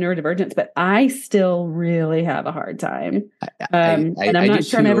narcissism is a neurodivergence, but I still really have a hard time. And I'm not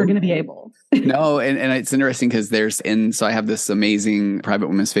sure I'm ever going to be able. No, and it's interesting because so I have this amazing private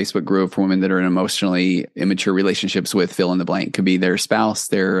women's Facebook group for women that are in emotionally immature relationships with fill in the blank. Could be their spouse,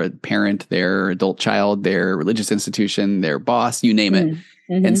 their parent, their adult child, their religious institution, their boss, you name it.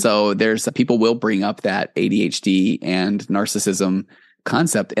 Mm-hmm. And so people will bring up that ADHD and narcissism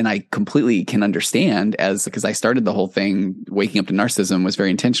concept. And I completely can understand because I started the whole thing, waking up to narcissism was very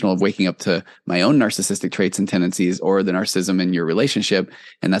intentional, of waking up to my own narcissistic traits and tendencies, or the narcissism in your relationship.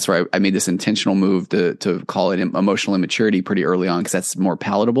 And that's where I made this intentional move to call it emotional immaturity pretty early on, because that's more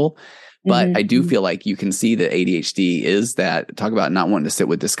palatable. But I do feel like you can see that ADHD is that, talk about not wanting to sit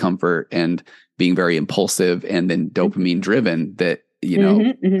with discomfort and being very impulsive and then dopamine driven, that,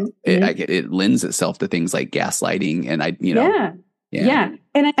 it lends itself to things like gaslighting. And Yeah.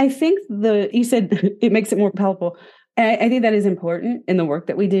 And I think you said it makes it more palatable. I think that is important in the work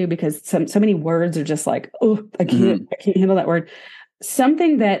that we do, because so many words are just like, oh, I can't handle that word.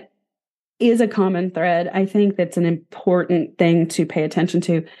 Something that is a common thread, I think that's an important thing to pay attention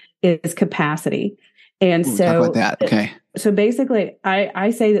to, is capacity. And so talk about that. Okay. So basically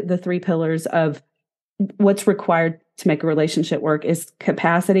I say that the 3 pillars of what's required to make a relationship work is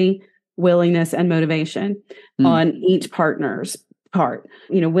capacity, willingness, and motivation on each partner's part.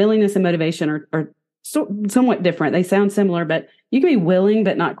 Willingness and motivation are somewhat different. They sound similar, but you can be willing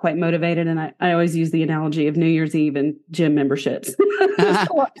but not quite motivated. And I always use the analogy of New Year's Eve and gym memberships.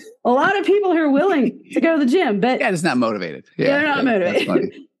 A lot of people who are willing to go to the gym, but it's not motivated. They're not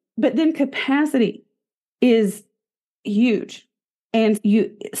motivated. But then capacity is huge. And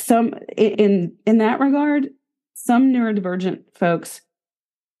in that regard, some neurodivergent folks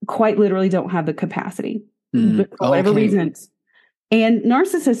quite literally don't have the capacity for whatever reasons. And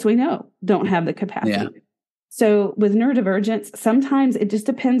narcissists, we know, don't have the capacity. Yeah. So with neurodivergence, sometimes it just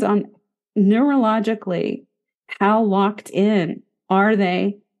depends on neurologically how locked in are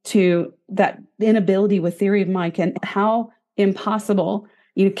they to that inability with theory of mind, and how impossible,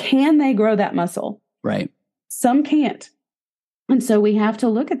 can they grow that muscle? Right. Some can't. And so we have to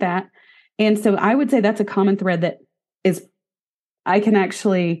look at that. And so I would say that's a common thread that is, I can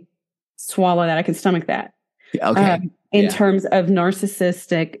actually swallow that. I can stomach that. Okay. In terms of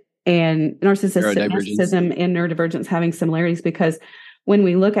narcissistic and narcissism and neurodivergence having similarities, because when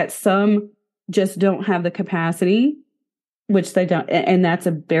we look at some just don't have the capacity, which they don't, and that's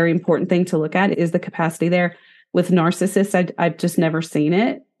a very important thing to look at, is the capacity there. With narcissists, I've just never seen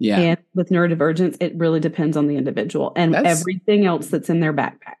it. Yeah. And with neurodivergence, it really depends on the individual and everything else that's in their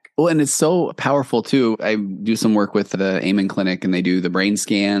backpack. Well, and it's so powerful too. I do some work with the Amen Clinic, and they do the brain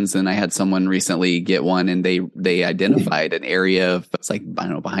scans. And I had someone recently get one, and they identified an area of, it's like, I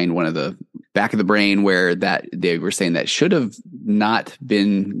don't know, behind one of the back of the brain, where that they were saying that should have not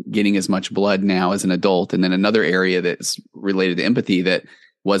been getting as much blood now as an adult. And then another area that's related to empathy that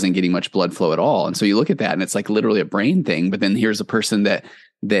wasn't getting much blood flow at all. And so you look at that and it's like literally a brain thing, but then here's a person that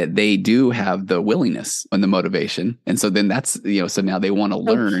they do have the willingness and the motivation. And so then that's, so now they want to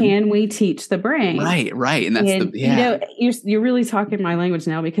learn. Can we teach the brain? Right. And that's you're really talking my language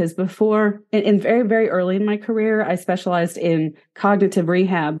now, because before, in very, very early in my career, I specialized in cognitive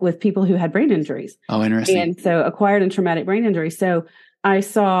rehab with people who had brain injuries. Oh, interesting. And so acquired and traumatic brain injury. So I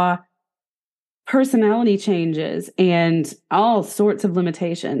saw personality changes and all sorts of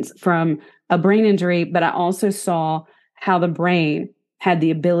limitations from a brain injury, but I also saw how the brain had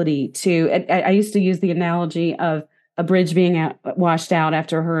the ability to, I used to use the analogy of a bridge being washed out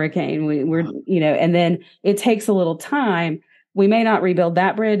after a hurricane. We're and then it takes a little time. We may not rebuild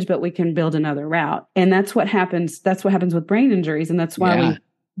that bridge, but we can build another route. And that's what happens. That's what happens with brain injuries. And that's why we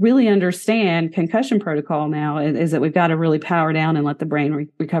really understand concussion protocol now, is that we've got to really power down and let the brain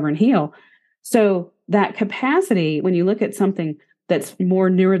recover and heal. So that capacity, when you look at something that's more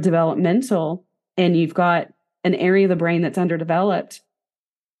neurodevelopmental and you've got an area of the brain that's underdeveloped,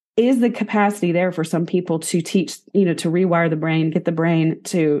 is the capacity there for some people to teach, to rewire the brain, get the brain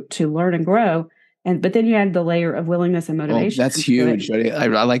to learn and grow. But then you add the layer of willingness and motivation. Oh, that's huge. I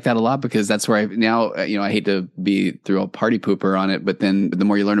like that a lot, because that's where I hate to be through a party pooper on it, but then the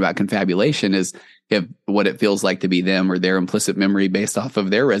more you learn about confabulation is if what it feels like to be them, or their implicit memory based off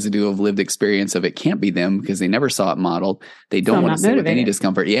of their residue of lived experience of it can't be them because they never saw it modeled. They don't want to sit with any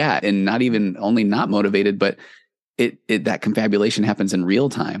discomfort. Yeah. And not even only not motivated, but that confabulation happens in real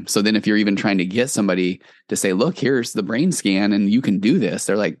time. So then if you're even trying to get somebody to say, look, here's the brain scan and you can do this,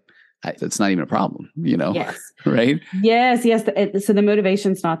 they're like, that's not even a problem, Yes. Right? Yes. So the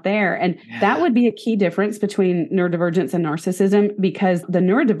motivation's not there. And that would be a key difference between neurodivergence and narcissism, because the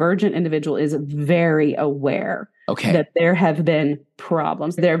neurodivergent individual is very aware that there have been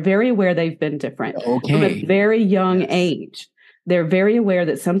problems. They're very aware they've been different from a very young age. They're very aware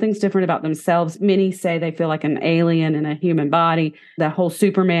that something's different about themselves. Many say they feel like an alien in a human body. The whole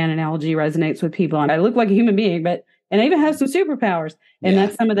Superman analogy resonates with people. I look like a human being, and I even have some superpowers. And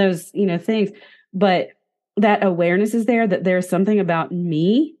that's some of those, things. But that awareness is there, that there's something about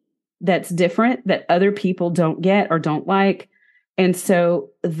me that's different that other people don't get or don't like. And so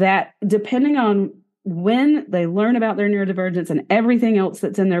that, depending on when they learn about their neurodivergence and everything else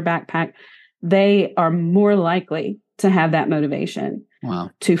that's in their backpack, they are more likely to have that motivation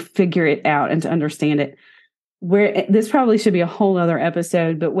to figure it out and to understand it. Where this probably should be a whole other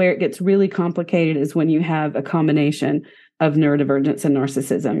episode, but where it gets really complicated is when you have a combination of neurodivergence and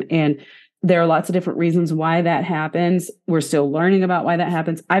narcissism. And there are lots of different reasons why that happens. We're still learning about why that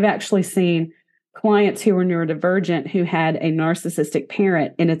happens. I've actually seen clients who were neurodivergent who had a narcissistic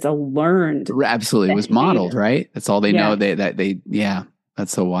parent, and it's a learned. Absolutely. It was modeled, right? That's all they know.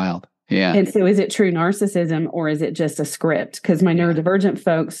 That's so wild. Yeah. And so is it true narcissism, or is it just a script? Because my neurodivergent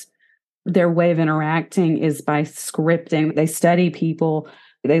folks, their way of interacting is by scripting. They study people.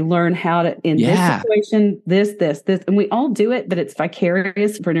 They learn how to, in this situation, this, and we all do it, but it's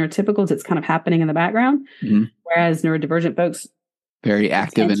vicarious. For neurotypicals, it's kind of happening in the background. Mm-hmm. Whereas neurodivergent folks, very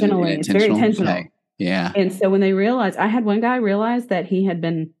active and intentional. It's very intentional. Okay. Yeah. And so when they realized, I had one guy realize that he had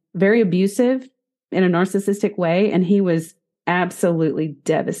been very abusive in a narcissistic way, and he was absolutely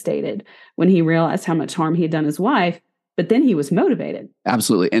devastated when he realized how much harm he had done his wife. But then he was motivated.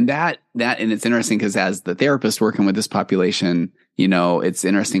 Absolutely. And and it's interesting because as the therapist working with this population, it's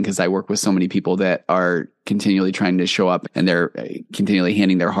interesting because I work with so many people that are continually trying to show up, and they're continually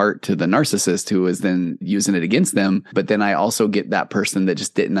handing their heart to the narcissist who is then using it against them. But then I also get that person that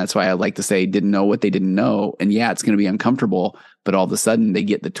just didn't. That's why I like to say didn't know what they didn't know. And it's going to be uncomfortable, but all of a sudden they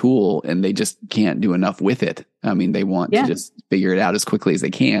get the tool and they just can't do enough with it. I mean, they want to just figure it out as quickly as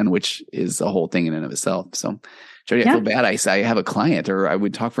they can, which is a whole thing in and of itself. So Jodi, I feel bad. I have a client, or I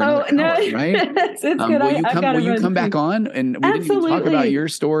would talk for another hour, right? It's good. Will you come back on? And we didn't even talk about your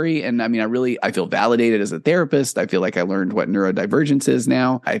story. And I mean, I feel validated as a therapist. I feel like I learned what neurodivergence is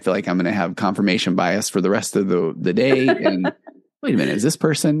now. I feel like I'm going to have confirmation bias for the rest of the day. And wait a minute, is this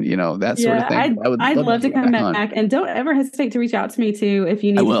person, that sort of thing? I'd love to come back. And don't ever hesitate to reach out to me too if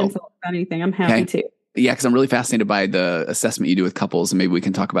you need to consult about anything. I'm happy to. Yeah, because I'm really fascinated by the assessment you do with couples, and maybe we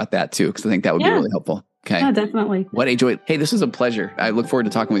can talk about that too, because I think that would be really helpful. Okay. Yeah, definitely. What a joy. Hey, this was a pleasure. I look forward to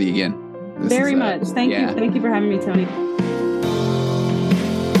talking with you again. Very much. Thank you. Thank you for having me, Tony.